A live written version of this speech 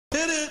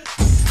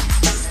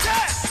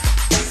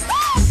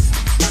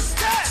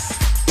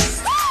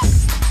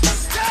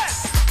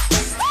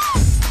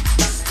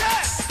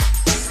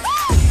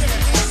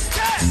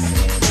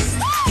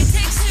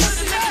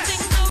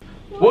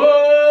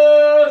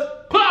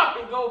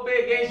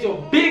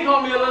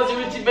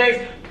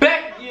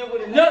Back again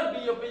with another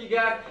video for you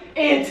guys,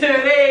 and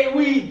today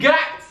we got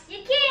you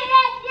can't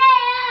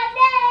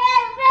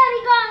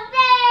really gonna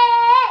say,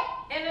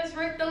 and it's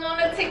Rick on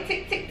the tick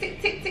tick tick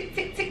tick tick tick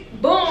tick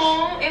tick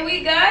boom, and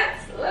we got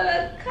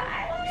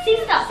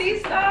Kylie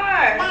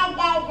C-Star.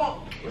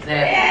 What's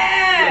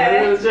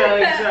happening?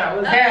 Yeah.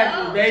 What's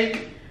happening, baby?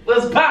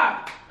 What's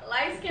pop?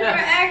 Lights, camera,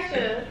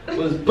 action.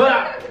 What's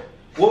pop?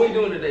 What we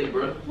doing today,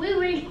 bro?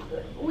 we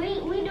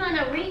doing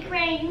a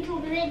recreate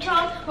YouTube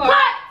intros part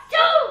 2.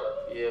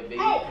 Yeah, baby.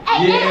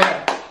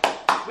 Hey,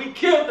 we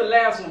killed the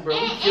last one, bro.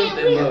 We killed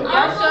that love.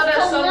 Y'all showed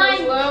us so much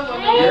love on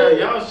the Yeah,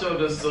 y'all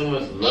showed us so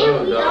much love,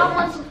 and we dog.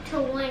 almost to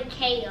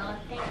 1K, y'all.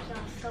 Thank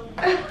y'all so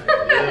much.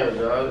 Yeah,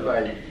 dog.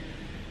 Like,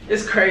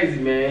 it's crazy,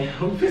 man.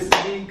 We supposed to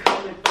be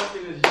coming up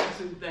in this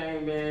YouTube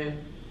thing, man.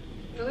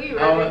 We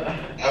ready.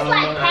 It's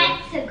like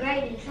Pat's the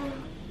greatest, huh?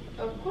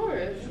 Of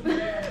course.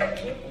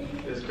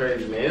 It's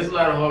crazy, man. It's a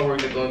lot of hard work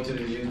to go into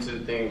this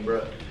YouTube thing,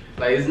 bro.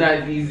 Like, it's not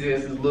as easy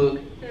as it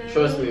look.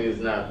 Trust me, it's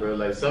not, bro.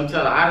 Like,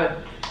 sometimes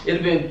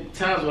it'd been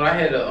times when I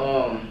had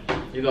to,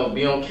 you know,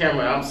 be on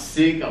camera. I'm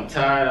sick, I'm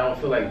tired, I don't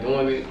feel like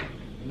doing it.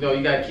 You know,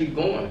 you gotta keep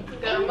going. You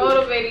gotta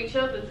motivate each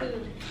other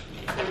too.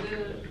 So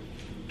good.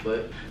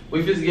 But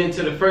we just get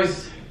into the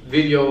first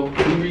video.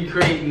 We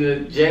recreating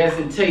the Jazz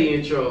and Tay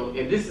intro,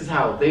 and this is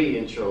how they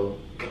intro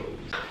goes.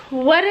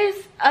 What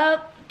is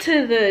up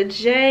to the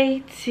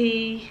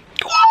JT?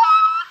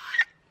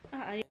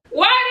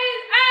 What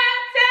is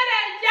up to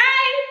the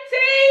JT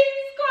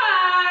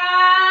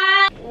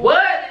squad?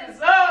 What is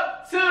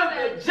up to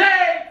the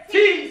JT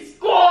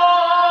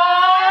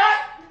squad?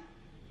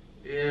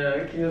 Yeah, I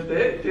killed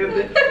that.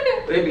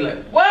 They be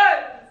like, what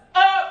is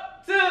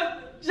up to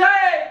the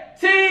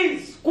JT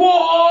squad?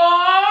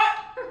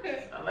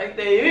 I like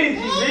that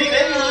energy,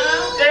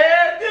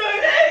 yeah,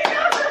 dude, there you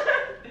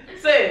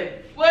go. Say it.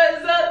 What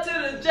is up to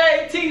the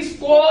JT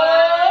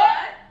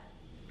squad?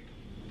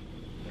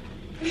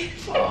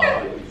 Oh,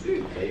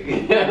 baby.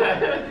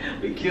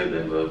 We killed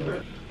that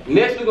motherfucker.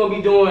 Next, we're gonna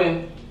be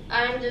doing.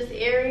 I'm just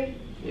Airi.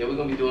 Yeah, we're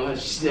gonna be doing her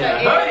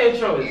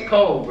intro is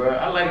cold, bro.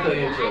 I like her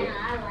intro. I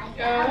like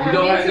that. You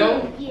know how it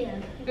go? Yeah.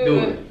 Do it. Do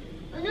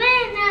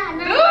it.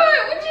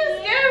 What you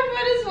scared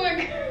for this one?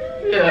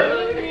 Yeah. Do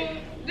it.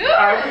 All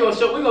right, we're gonna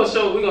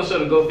show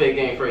the Go Fed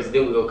game first.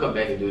 Then we're gonna come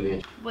back and do the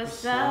intro.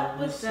 What's up,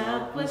 what's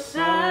up, what's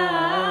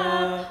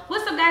up?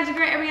 What's up, guys? Your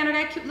girl Ariana,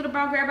 that cute little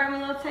brown girl, brought me a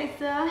little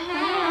taste of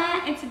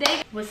hey. And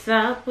today, what's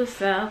up, what's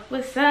up,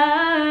 what's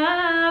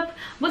up?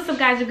 What's up,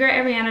 guys? Your girl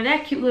Ariana,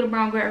 that cute little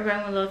brown girl,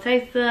 brought me a little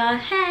taste of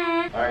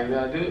hey. All right, you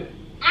gotta do it.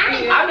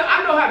 I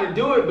know how to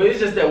do it, but it's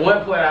just that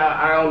one point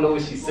I don't know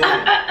what she's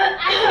saying.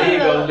 There you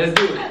go. Let's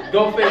do it.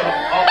 Go Fed.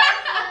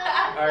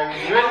 All right,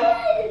 you ready?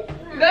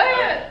 Go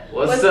ahead.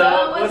 What's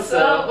up? What's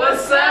up?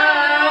 What's up?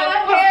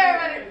 Hey,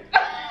 everybody.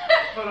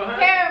 Hold on,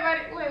 Hey,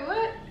 everybody. Wait,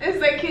 what? It's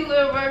that cute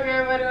little burger.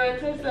 Everybody want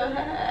to taste some.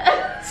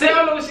 See, I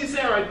don't know what she's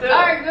saying right there.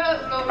 All right, go.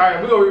 All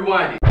right, we're gonna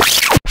rewind it.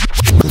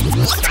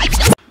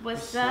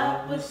 What's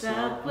up, what's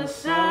up,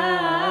 what's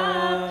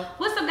up?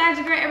 What's up, guys?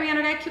 Your girl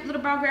Ariana, that cute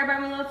little brown girl,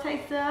 brought me a little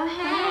taste of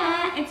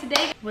hey. And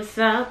today, what's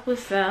up,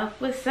 what's up,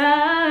 what's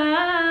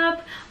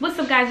up? What's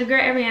up, guys? Your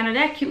girl Ariana,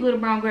 that cute little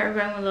brown girl,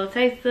 brought me a little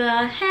taste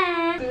of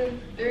hey. 2,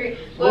 3.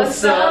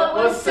 What's up?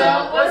 What's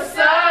up? What's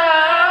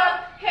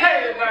up?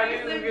 Hey,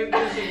 everybody, look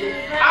at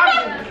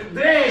this.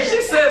 Damn,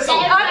 she said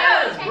some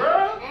fast,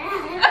 bro.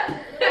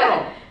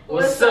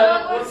 What's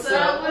up? What's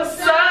up?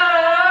 What's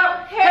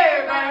up? Hey,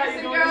 everybody,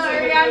 it's your girl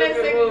Ariana.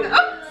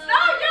 Oh,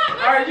 stop, y'all.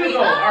 All right, you go.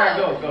 All right,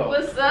 go.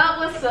 What's up?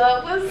 What's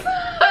up? What's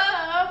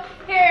up?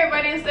 Hey,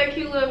 everybody, it's that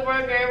cute little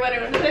burger. Everybody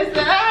want to taste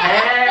some.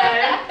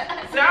 Hey.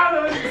 See, I don't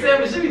know what she said,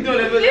 but she be doing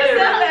it. She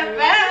sound that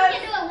fast.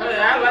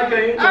 I like her.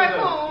 All right,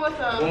 come on, one more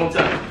time. One more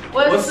time.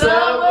 What's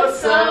up?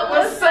 What's up?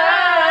 What's up?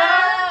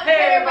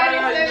 Hey, everybody,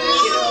 it's that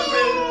cute.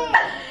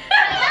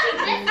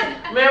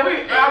 Man,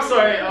 I'm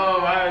sorry.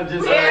 I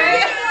just.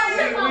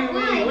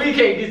 We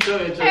can't get your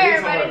intro. Hey,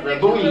 everybody,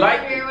 hard, but we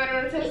like it. Everybody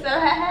want to taste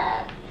some.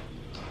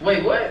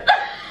 Wait, what? You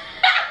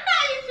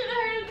should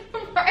have heard it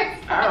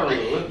first. I don't know.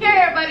 Hey,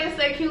 everybody, it's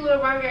that cute little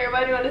burger.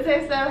 Everybody want to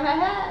taste some.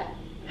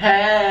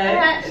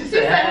 Hi. She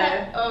said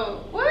hi.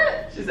 Oh,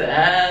 what? She said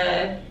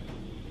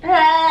hi.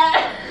 Hi.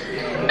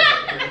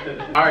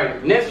 All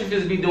right, next we're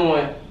just be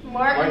doing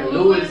Martin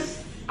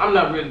Lewis. I'm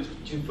not really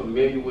too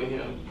familiar with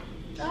him.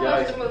 I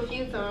watched him a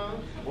few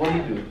times. What he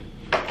do?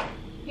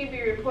 He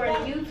be reporting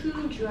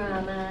YouTube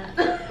drama.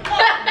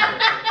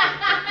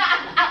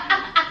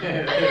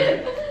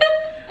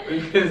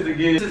 Because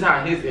again, this is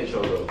how his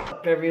intro goes. What's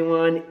up,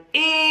 everyone?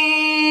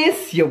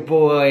 It's your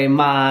boy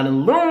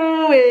Martin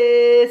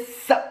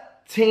Lewis.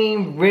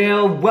 Team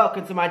Real?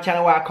 Welcome to my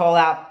channel where I call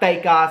out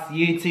fake ass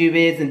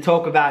YouTubers and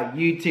talk about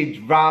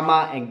YouTube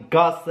drama and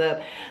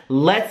gossip.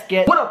 Let's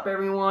get what up,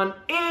 everyone?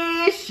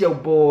 It's your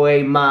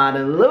boy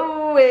Martin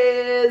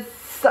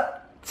Lewis.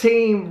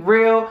 Team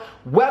Real.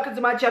 Welcome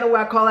to my channel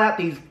where I call out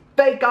these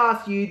fake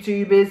ass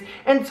YouTubers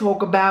and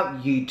talk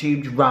about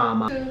YouTube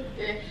drama. 1, 2,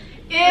 3.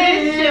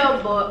 It's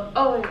your boy.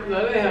 Oh,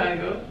 No, that ain't how it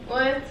go.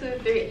 1, 2,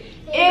 3.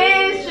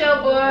 It's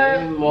your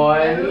boy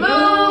Martin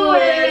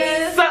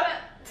Lewis.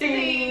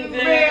 Team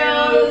Real.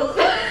 Real.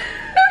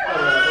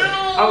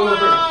 I'm gonna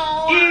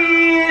first.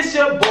 It's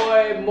your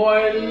boy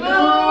Martin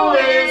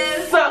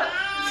Lewis.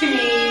 Team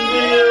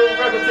Real.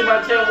 Welcome to my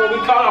channel where we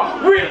call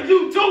out real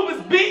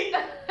YouTubers, beat.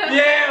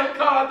 Yeah, we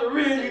call out the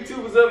real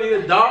YouTubers up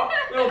here, dog.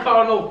 We don't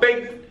call no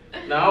fakers.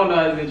 Nah, I don't know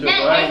how to intro.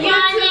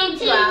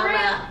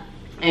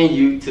 And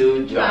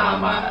YouTube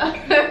drama.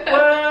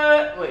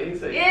 What? Wait, he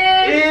said.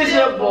 It's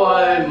your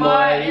boy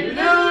Martin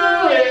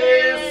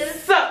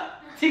Lewis.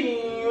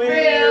 Team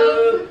Real.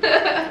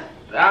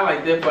 I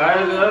like that part.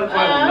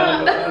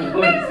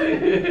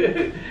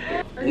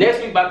 Next,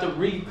 we about to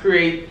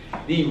recreate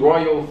the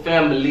royal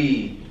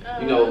family.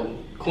 You know,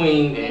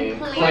 Queen and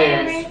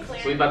Clarence.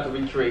 So we about to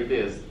recreate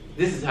this.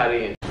 This is how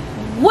they end.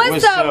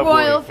 What's up,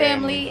 royal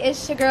family?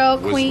 It's your girl,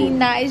 Queen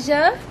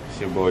Naija. It's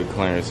your boy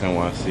Clarence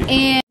NYC.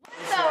 And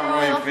what's up,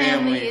 royal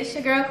family? It's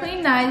your girl,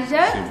 Queen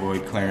Naija. It's your boy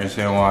Clarence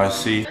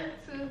NYC. 1,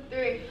 2,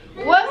 3.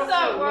 What's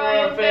up,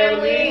 royal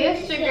family?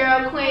 It's your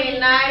girl, Queen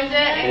Naija.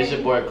 And it's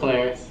your boy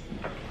Clarence.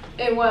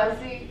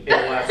 NYC.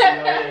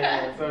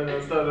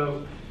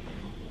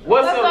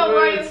 What's up,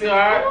 royal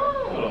family?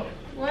 Hold on.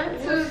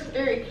 1, 2,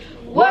 3.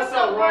 What's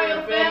up,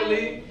 royal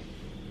family?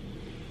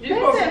 You They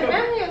supposed to said go.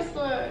 family or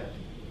story?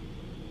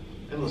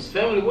 It was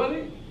family, wasn't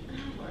it?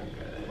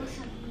 What's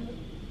up?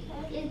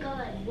 Dear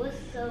God,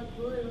 what's up,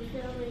 royal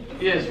family?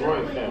 Yes,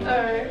 royal family.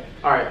 Alright.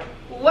 Alright.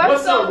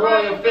 What's up,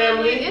 royal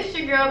family? It's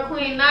your girl,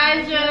 Queen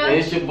Naija. And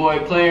it's your boy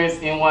Clarence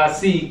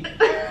NYC.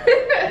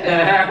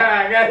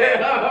 I got that.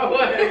 You know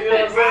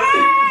what I'm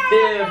saying?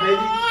 Yeah,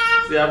 baby.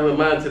 See, I put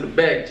mine to the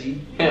back, G.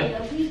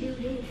 Yeah, we do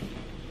this.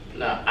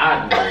 Nah, I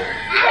do it.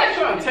 I'm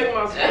trying to take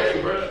my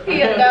space, bro.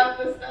 He enough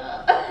for stuff.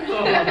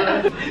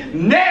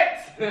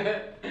 Next!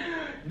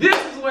 This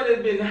is what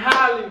has been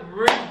highly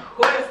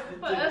requested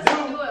For to us do to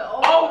do it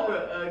over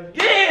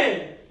again.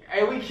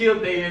 Hey, we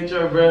killed the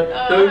intro, bro.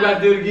 So we about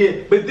to do it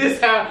again. But this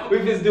time, we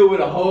just do it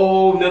with a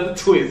whole nother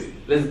twist.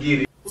 Let's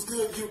get it. What's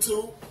good,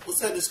 YouTube? What's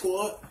happening,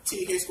 squad?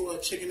 TnK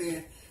squad checking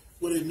in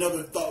with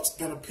another thoughts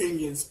and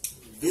opinions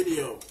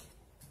video.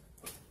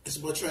 It's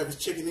your boy Travis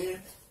checking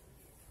in.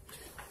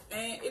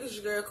 And it is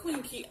your girl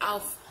Queen Key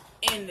off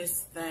in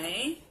this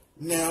thing.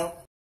 Now,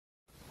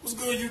 what's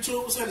good,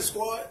 YouTube? What's happening,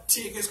 squad?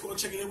 TnK squad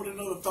checking in with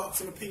another thoughts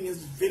and opinions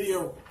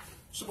video.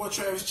 It's your boy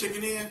Travis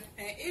checking in.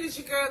 And it is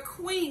your girl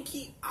Queen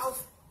Key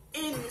off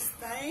in this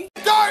thing.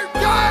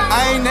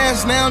 I ain't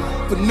asked now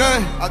for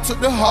nothing. I took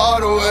the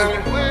heart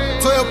away.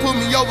 12 put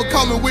me over,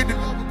 coming with it.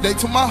 They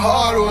took my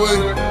heart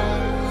away.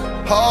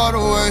 Heart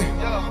away.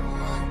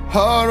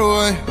 Heart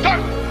away.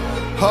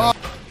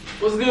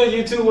 What's good,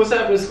 YouTube? What's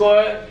happening,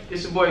 squad?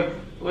 It's your boy.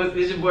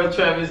 It's your boy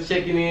Travis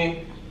checking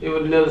in here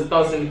with another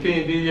thoughts and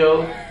opinion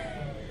video.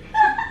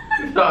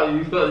 Oh,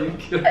 you killing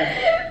me.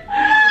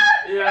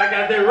 Yeah, I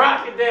got that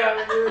rocket down.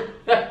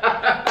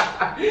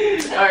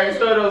 All right,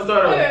 start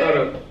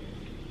up.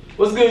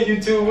 What's good,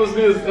 YouTube? What's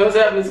good? What's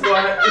happening,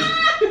 squad?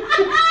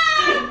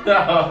 Come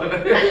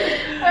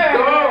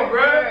on,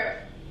 bro.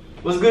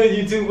 What's good,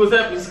 YouTube? What's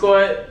happening,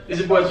 squad? It's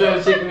your boy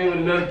Travis checking in with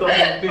another thoughts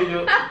and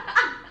opinion.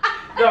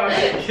 Y'all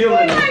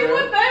killing me, bro.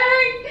 What the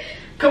heck?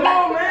 Come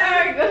on, man.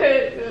 Alright, go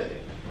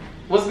ahead.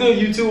 What's good,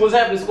 YouTube? What's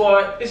happening,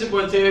 squad? It's your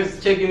boy Terrence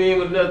checking in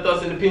with another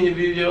thoughts and opinion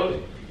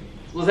video.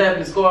 What's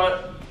happening,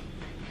 squad?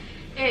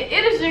 And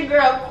it is your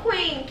girl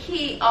Queen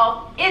Key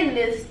off in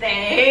this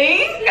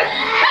thing.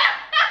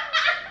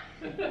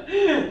 Why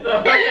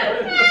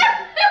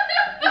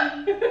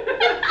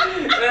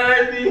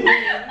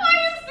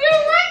you still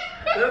right?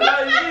 That's how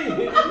you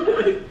be.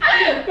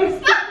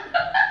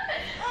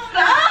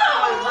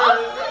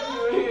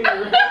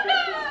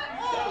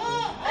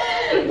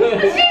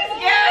 She's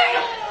scared.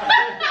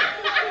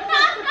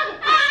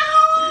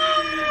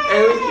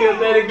 Hey, we killed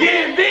that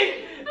again, B.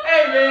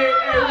 Hey, man.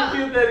 Hey, we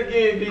killed that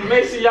again, B.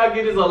 Make sure y'all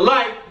give us a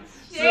like,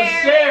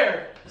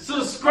 share,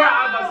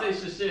 subscribe. I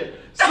say share.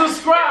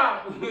 Subscribe.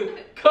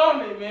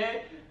 Comment,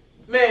 man.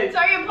 Man,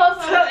 Turn your post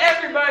on. tell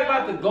everybody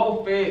about the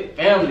Go Fed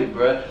family,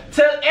 bro.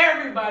 Tell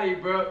everybody,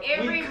 bro.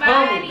 We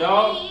coming,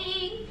 dog.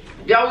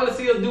 Y'all want to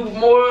see us do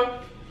more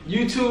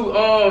YouTube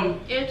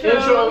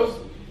intros?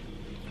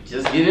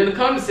 Just get in the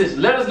comment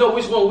section. Let us know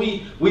which one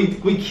we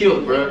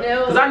killed, bro.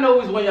 Cause I know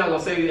which one y'all gonna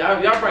say.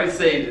 Y'all probably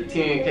say the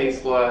TnK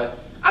squad.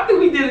 I think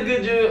we did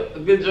a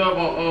good job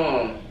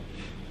on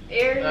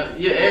Airi.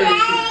 yeah, Airi.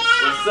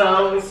 What's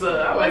up? What's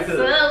up? I like to.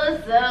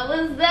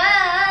 What's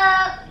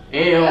up?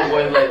 And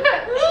homeboy like.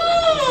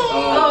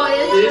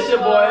 It's your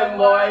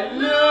boy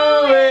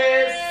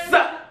Lewis.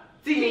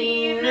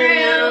 Team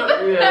Real.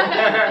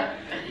 Yeah.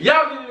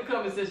 Y'all get in the comment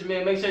comment section,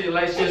 man. Make sure you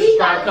like, share,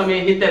 subscribe. Come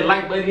in, hit that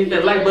like button, hit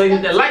that like button,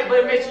 hit that like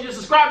button. Make sure you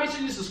subscribe. Make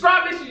sure you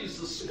subscribe. Make sure you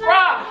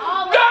subscribe.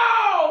 Go!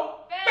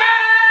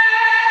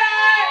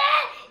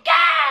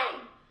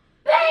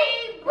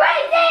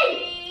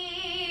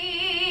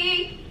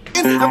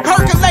 I'm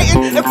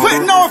percolating and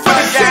putting on for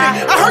the city.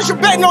 I heard you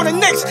betting on the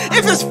Knicks.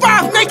 If it's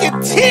 5, make it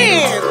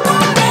 10.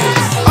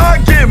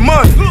 I get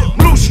money,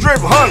 blue strip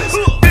hunters,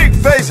 big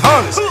face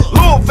hunters,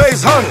 little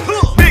face hunters.